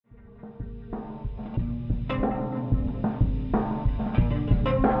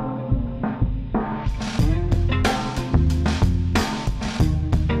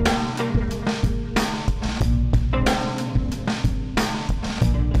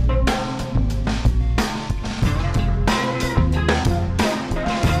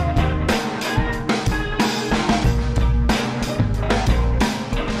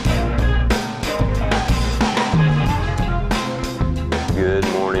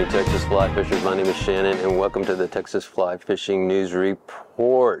afternoon, Texas fly fishers. My name is Shannon, and welcome to the Texas Fly Fishing News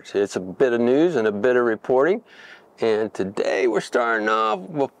Report. It's a bit of news and a bit of reporting, and today we're starting off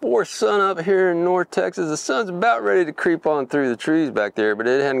before sunup here in North Texas. The sun's about ready to creep on through the trees back there, but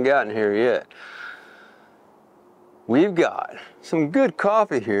it hadn't gotten here yet. We've got some good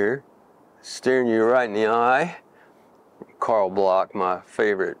coffee here, staring you right in the eye. Carl Block, my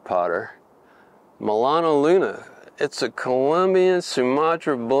favorite potter. Milano Luna. It's a Colombian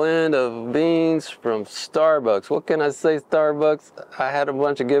Sumatra blend of beans from Starbucks. What can I say, Starbucks? I had a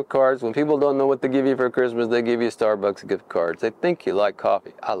bunch of gift cards. When people don't know what to give you for Christmas, they give you Starbucks gift cards. They think you like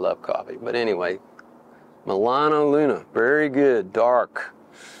coffee. I love coffee. But anyway, Milano Luna, very good, dark.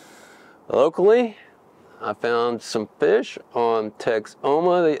 Locally, I found some fish on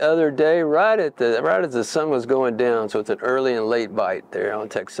Texoma the other day, right as the sun was going down. So it's an early and late bite there on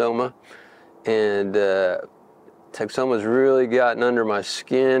Texoma. And Texoma's really gotten under my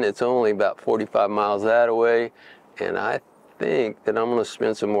skin. It's only about 45 miles that away, and I think that I'm going to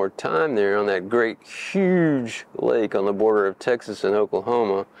spend some more time there on that great, huge lake on the border of Texas and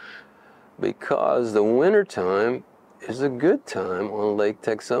Oklahoma, because the winter time is a good time on Lake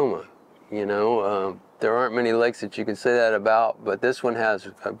Texoma. You know, there aren't many lakes that you can say that about, but this one has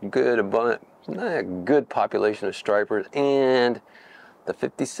a good population of stripers, and the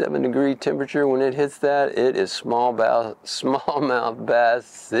 57-degree temperature, when it hits that, it is smallmouth bass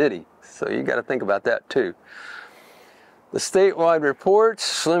city. So you got to think about that too. The statewide reports,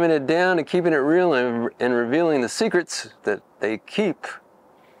 slimming it down and keeping it real and revealing the secrets that they keep.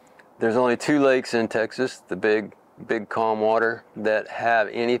 There's only 2 lakes in Texas, the big calm water, that have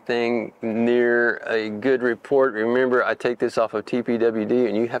anything near a good report. Remember, I take this off of TPWD,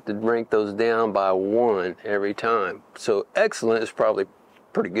 and you have to rank those down by 1 every time. So excellent is probably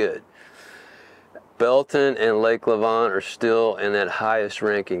pretty good. Belton and Lake Levant are still in that highest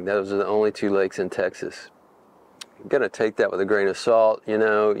ranking. Those are the only 2 lakes in Texas. You're gonna take that with a grain of salt. You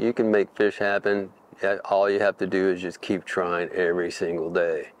know, you can make fish happen. All you have to do is just keep trying every single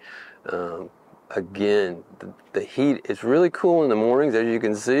day. Again, the heat is really cool in the mornings, as you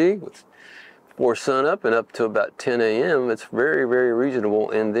can see. Before sun up and up to about 10 a.m., it's very, very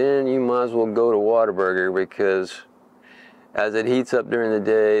reasonable. And then you might as well go to Whataburger, because as it heats up during the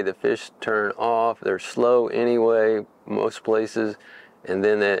day, the fish turn off. They're slow anyway, most places. And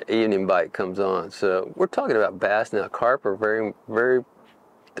then that evening bite comes on. So we're talking about bass now. Carp are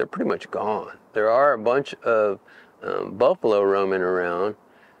they're pretty much gone. There are a bunch of buffalo roaming around,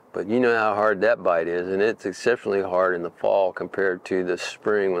 but you know how hard that bite is, and it's exceptionally hard in the fall compared to the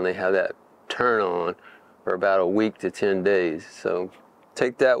spring when they have that turn on for about a week to 10 days. So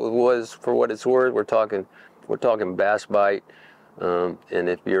take that for what it's worth. We're talking bass bite, and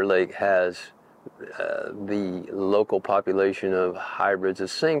if your lake has the local population of hybrids, the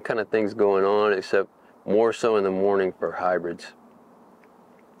same kind of things going on, except more so in the morning for hybrids.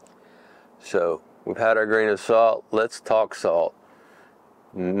 So we've had our grain of salt. Let's talk salt.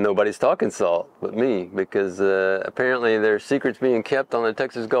 Nobody's talking salt but me, because apparently there's secrets being kept on the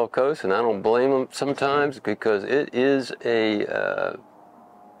Texas Gulf Coast, and I don't blame them sometimes, because it is a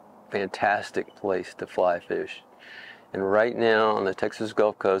fantastic place to fly fish. And right now on the Texas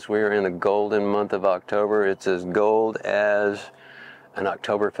Gulf Coast, we are in the golden month of October. It's as gold as an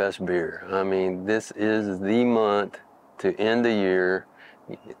Oktoberfest beer. I mean, this is the month to end the year.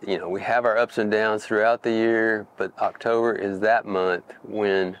 You know, we have our ups and downs throughout the year, but October is that month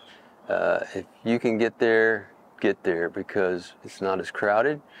when if you can get there, because it's not as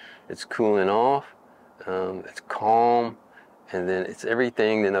crowded, it's cooling off, it's calm, and then it's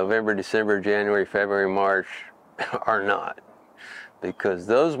everything that November, December, January, February, March are not. Because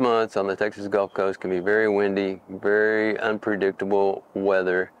those months on the Texas Gulf Coast can be very windy, very unpredictable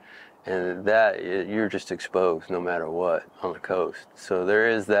weather, and that you're just exposed no matter what on the coast. So there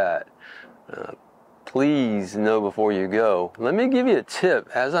is that. Please know before you go. Let me give you a tip.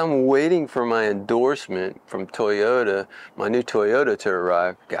 As I'm waiting for my endorsement from Toyota, my new Toyota to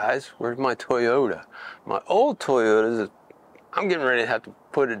arrive, guys, where's my Toyota? My old Toyota, I'm getting ready to have to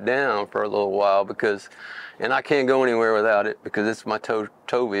put it down for a little while, and I can't go anywhere without it, because it's my tow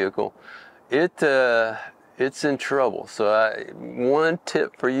vehicle. It's in trouble. So one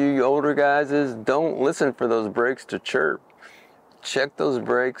tip for you older guys is, don't listen for those brakes to chirp. Check those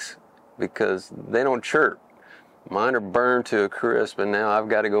brakes, because they don't chirp. Mine are burned to a crisp, and now I've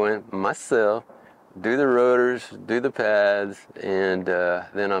got to go in myself, do the rotors, do the pads, and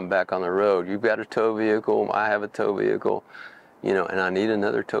then I'm back on the road. You've got a tow vehicle, I have a tow vehicle, you know, and I need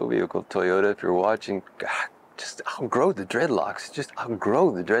another tow vehicle. Toyota, if you're watching, God, just outgrow the dreadlocks. Just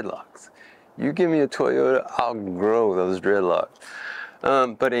outgrow the dreadlocks. You give me a Toyota, I'll grow those dreadlocks.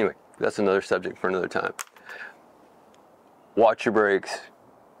 But anyway, that's another subject for another time. Watch your brakes,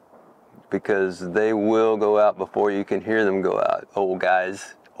 because they will go out before you can hear them go out. Old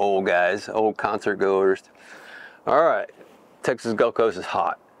guys, old concert goers. All right, Texas Gulf Coast is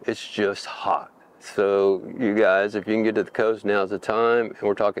hot. It's just hot. So you guys, if you can get to the coast, now's the time. And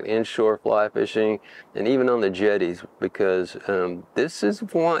we're talking inshore fly fishing, and even on the jetties, because this is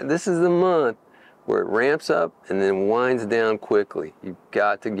the month where it ramps up and then winds down quickly. You've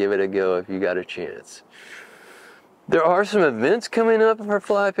got to give it a go if you got a chance. There are some events coming up for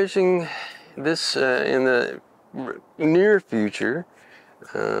fly fishing this in the near future.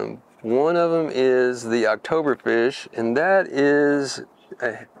 One of them is the Oktoberfish, and that is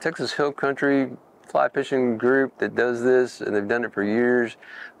a Texas Hill Country fly fishing group that does this, and they've done it for years.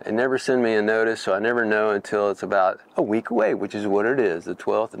 They never send me a notice, so I never know until it's about a week away, which is what it is, the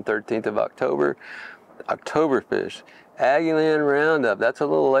 12th and 13th of October. Oktoberfish. Aggieland Roundup, that's a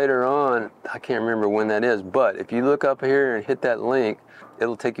little later on. I can't remember when that is, but if you look up here and hit that link,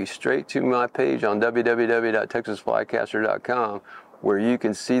 it'll take you straight to my page on www.texasflycaster.com, where you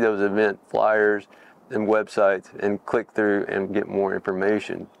can see those event flyers and websites and click through and get more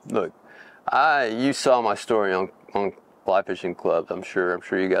information. Look, you saw my story on Fly Fishing Clubs, I'm sure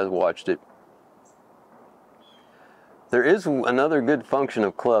you guys watched it. There is another good function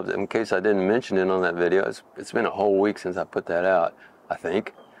of clubs, in case I didn't mention it on that video. It's been a whole week since I put that out, I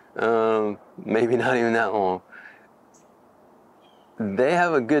think. Maybe not even that long. They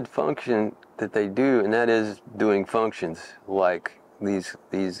have a good function that they do, and that is doing functions like these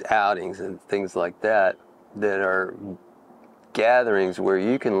outings and things like that are gatherings where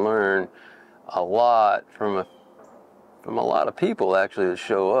you can learn a lot from a lot of people actually that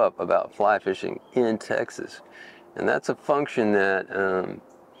show up about fly fishing in Texas. And that's a function that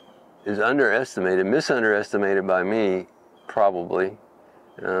is misunderestimated by me, probably,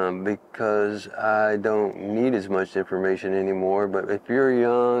 because I don't need as much information anymore. But if you're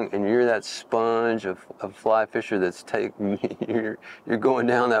young and you're that sponge of fly fisher that's you're going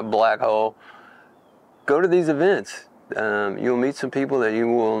down that black hole, go to these events. You'll meet some people that you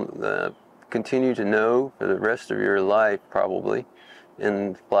will continue to know for the rest of your life, probably,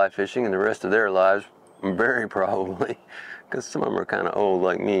 in fly fishing, and the rest of their lives. Very probably, because some of them are kind of old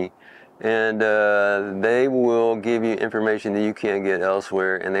like me, and they will give you information that you can't get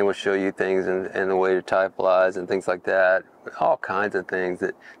elsewhere, and they will show you things and the way to tie flies and things like that, all kinds of things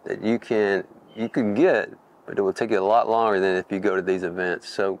that you could get, but it will take you a lot longer than if you go to these events.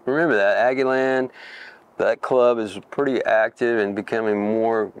 So remember that Aggieland, that club is pretty active and becoming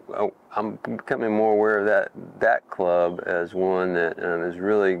more. I'm becoming more aware of that club as one that is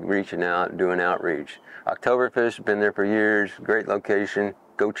really reaching out and doing outreach. Oktoberfish, been there for years, great location.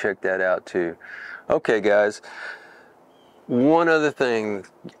 Go check that out too. Okay, guys. One other thing.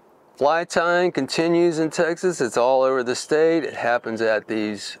 Fly tying continues in Texas. It's all over the state. It happens at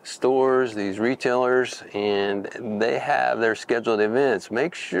these stores, these retailers, and they have their scheduled events.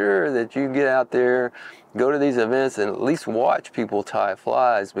 Make sure that you get out there, go to these events, and at least watch people tie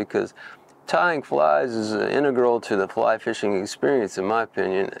flies, because tying flies is integral to the fly fishing experience, in my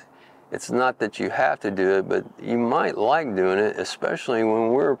opinion. It's not that you have to do it, but you might like doing it, especially when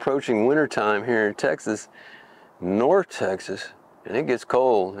we're approaching wintertime here in Texas, North Texas. And it gets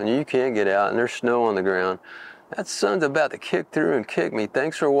cold, and you can't get out, and there's snow on the ground. That sun's about to kick through and kick me.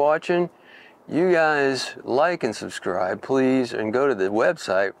 Thanks for watching. You guys like and subscribe, please, and go to the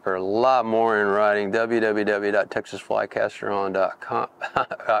website for a lot more in writing,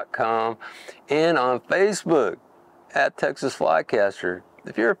 www.texasflycaster.com, and on Facebook at Texas Flycaster.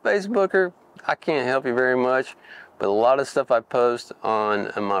 If you're a Facebooker, I can't help you very much, but a lot of stuff I post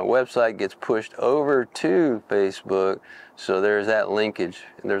on my website gets pushed over to Facebook, so there's that linkage.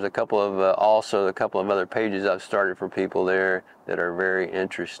 And there's a couple of other pages I've started for people there that are very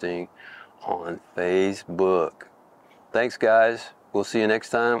interesting on Facebook. Thanks, guys. We'll see you next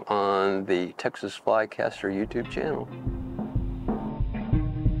time on the Texas Flycaster YouTube channel.